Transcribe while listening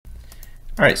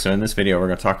All right, so in this video, we're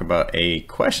going to talk about a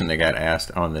question that got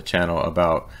asked on the channel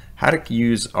about how to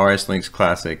use RSLinx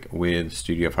Classic with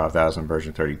Studio 5000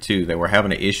 version 32. They were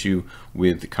having an issue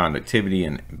with the conductivity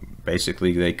and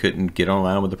basically they couldn't get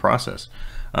online with the process.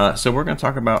 So we're going to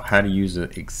talk about how to use the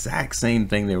exact same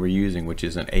thing they were using, which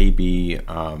is an AB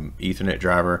Ethernet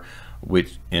driver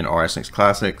which in RSLinx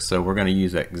Classic. So we're going to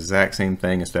use that exact same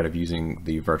thing instead of using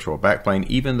the virtual backplane,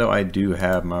 even though I do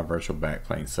have my virtual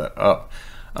backplane set up.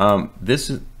 This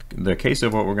is the case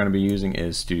of what we're going to be using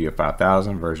is Studio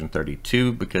 5000 version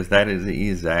 32 because that is the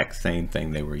exact same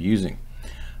thing they were using.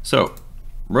 So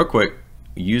real quick,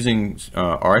 using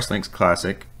RSLinx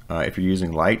Classic, if you're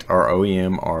using light or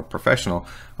OEM or professional,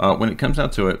 when it comes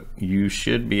down to it, you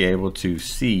should be able to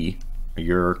see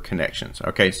your connections.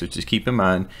 Okay, so just keep in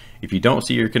mind, if you don't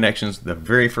see your connections, the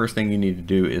very first thing you need to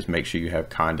do is make sure you have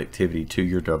conductivity to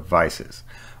your devices.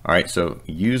 All right, so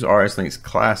use RSLinx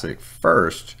Classic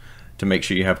first to make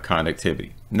sure you have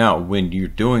conductivity. Now, when you're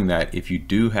doing that, if you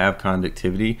do have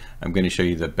conductivity, I'm going to show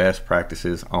you the best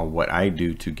practices on what I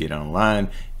do to get online,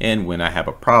 and when I have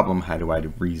a problem, how do I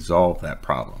resolve that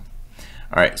problem.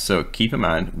 All right, so keep in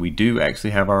mind, we do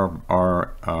actually have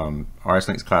our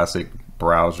RSLinx Classic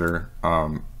browser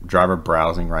driver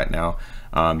browsing right now.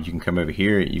 You can come over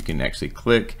here, you can actually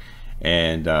click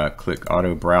and click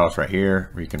auto browse right here,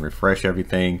 where you can refresh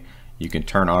everything. You can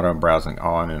turn auto browsing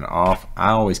on and off. I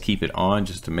always keep it on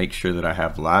just to make sure that I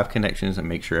have live connections and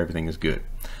make sure everything is good.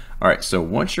 All right, so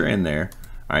once you're in there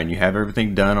and you have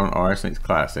everything done on RSLinx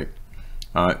Classic,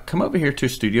 come over here to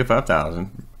Studio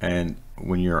 5000, and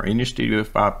when you're in your Studio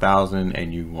 5000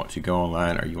 and you want to go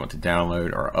online or you want to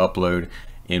download or upload,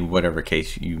 in whatever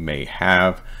case you may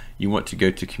have, you want to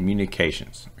go to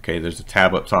communications. Okay, there's a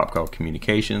tab up top called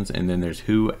communications, and then there's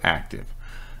WhoActive.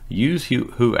 Use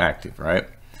WhoActive, right?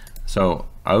 So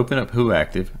I open up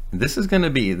WhoActive. This is going to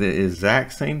be the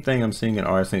exact same thing I'm seeing in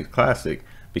RSLinx Classic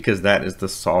because that is the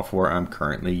software I'm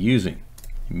currently using.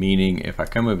 Meaning, if I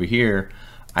come over here,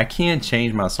 I can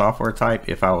change my software type.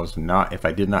 If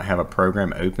I did not have a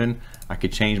program open, I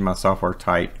could change my software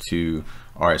type to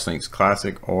RSLinx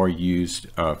Classic or use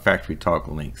Factory Talk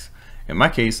Links. In my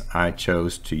case, I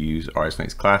chose to use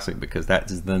RSLinx Classic because that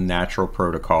is the natural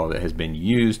protocol that has been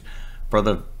used for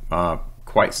the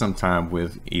quite some time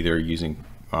with either using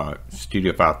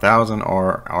Studio 5000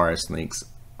 or RSLinx,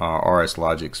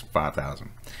 RSLogix 5000.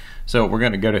 So we're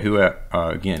going to go to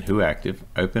WhoActive,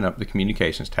 open up the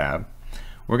communications tab.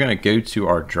 We're going to go to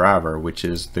our driver, which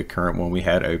is the current one we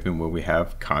had open where we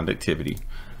have conductivity.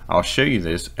 I'll show you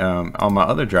this. On my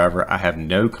other driver, I have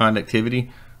no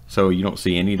conductivity, so you don't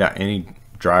see any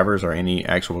drivers or any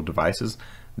actual devices.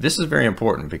 This is very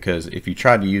important because if you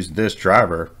tried to use this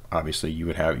driver, obviously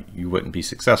you wouldn't be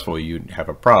successful. You'd have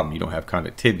a problem. You don't have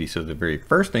conductivity. So the very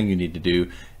first thing you need to do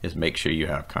is make sure you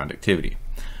have conductivity.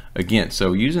 Again,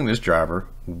 so using this driver,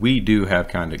 we do have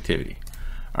conductivity.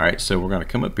 All right, so we're going to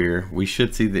come up here. We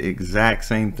should see the exact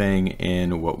same thing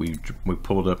in what we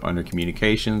pulled up under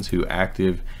communications,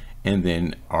 WhoActive, and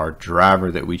then our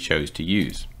driver that we chose to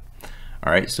use.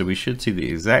 All right, so we should see the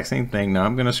exact same thing. Now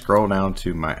I'm going to scroll down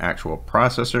to my actual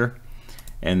processor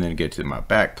and then get to my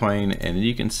backplane, and then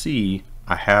you can see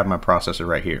I have my processor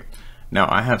right here.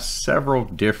 Now I have several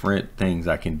different things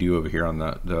I can do over here on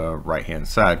the right hand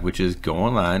side, which is go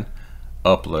online,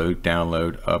 upload,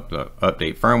 download,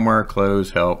 update firmware,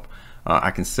 close, help. I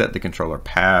can set the controller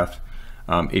path.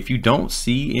 If you don't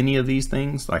see any of these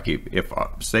things, like if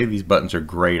say these buttons are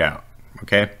grayed out,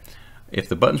 okay? If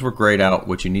the buttons were grayed out,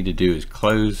 what you need to do is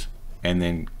close and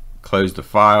then close the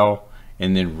file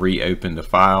and then reopen the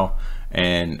file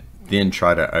and then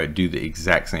try to do the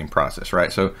exact same process, right?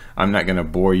 So I'm not going to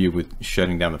bore you with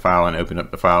shutting down the file and open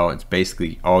up the file. It's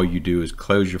basically all you do is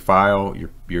close your file,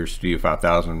 your Studio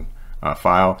 5000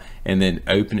 file, and then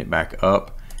open it back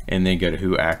up and then go to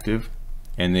WhoActive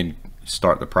and then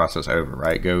start the process over,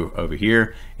 right? Go over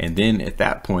here, and then at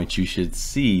that point you should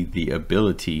see the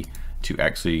ability to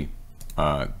actually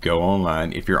go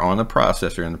online. If you're on the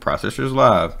processor and the processor is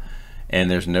live and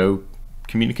there's no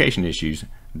communication issues,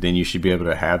 then you should be able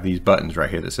to have these buttons right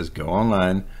here that says go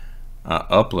online,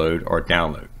 upload, or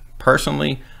download.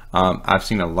 Personally, I've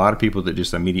seen a lot of people that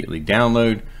just immediately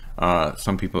download.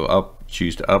 Some people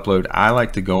choose to upload. I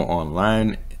like to go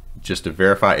online just to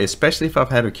verify, especially if I've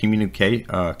had a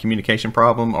communication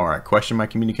problem or I question my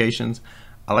communications.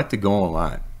 I like to go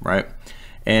online, right?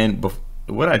 And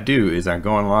what I do is I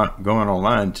go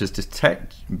online just to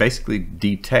basically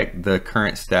detect the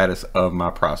current status of my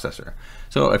processor.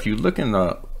 So if you look in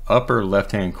the upper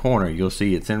left hand corner, you'll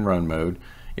see it's in run mode.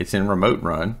 It's in remote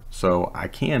run, so I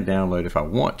can download if I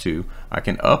want to. I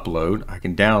can upload, I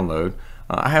can download.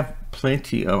 I have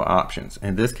plenty of options.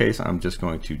 In this case, I'm just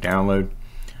going to download,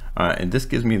 and this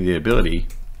gives me the ability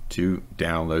to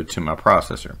download to my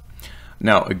processor.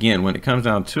 Now, again, when it comes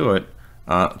down to it,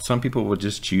 some people will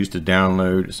just choose to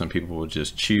download, some people will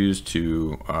just choose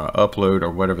to upload, or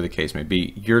whatever the case may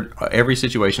be. Every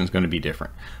situation is going to be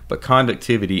different, but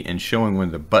conductivity and showing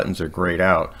when the buttons are grayed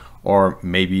out, or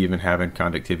maybe even having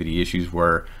conductivity issues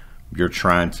where you're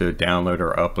trying to download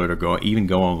or upload or even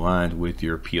go online with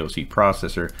your PLC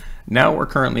processor. Now we're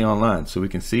currently online, so we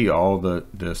can see all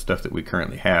the stuff that we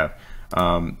currently have.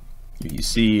 You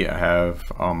see I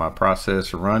have all my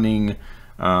process running.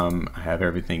 I have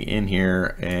everything in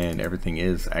here, and everything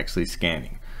is actually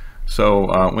scanning.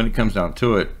 So when it comes down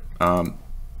to it,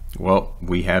 well,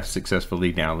 we have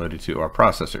successfully downloaded to our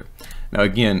processor. Now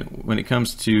again, when it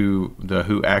comes to the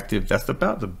WhoActive, that's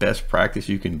about the best practice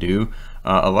you can do.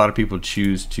 A lot of people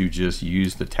choose to just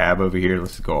use the tab over here.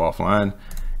 Let's go offline.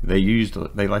 They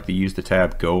like to use the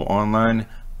tab go online,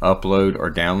 upload,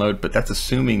 or download, but that's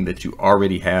assuming that you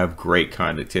already have great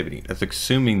conductivity. That's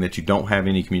assuming that you don't have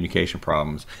any communication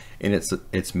problems, and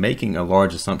it's making a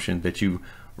large assumption that you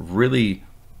really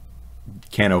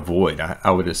can avoid. I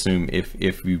would assume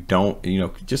if you don't,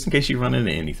 just in case you run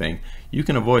into anything, you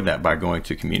can avoid that by going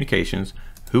to communications,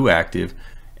 WhoActive,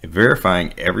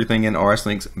 verifying everything in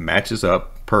RSLinx matches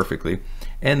up perfectly,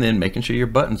 and then making sure your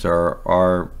buttons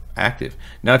are active.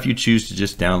 Now if you choose to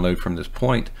just download from this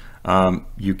point,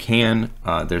 you can,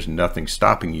 there's nothing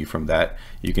stopping you from that.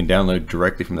 You can download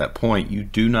directly from that point. You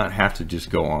do not have to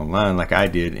just go online like I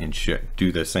did and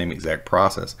do the same exact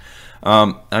process.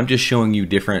 I'm just showing you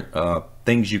different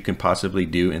things you can possibly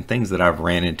do and things that I've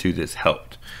ran into that's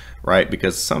helped, right?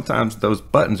 Because sometimes those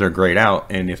buttons are grayed out,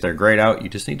 and if they're grayed out, you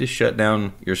just need to shut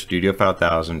down your Studio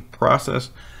 5000 process,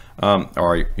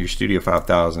 or your Studio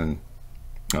 5000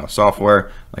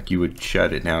 software, like you would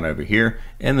shut it down over here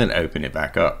and then open it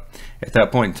back up. At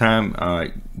that point in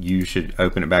time, you should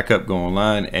open it back up, go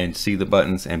online, and see the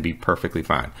buttons and be perfectly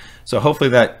fine. So hopefully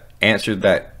that answered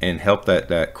that and helped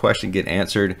that question get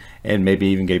answered, and maybe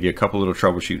even gave you a couple little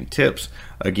troubleshooting tips.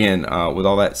 Again, with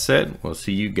all that said, we'll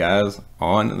see you guys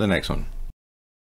on the next one.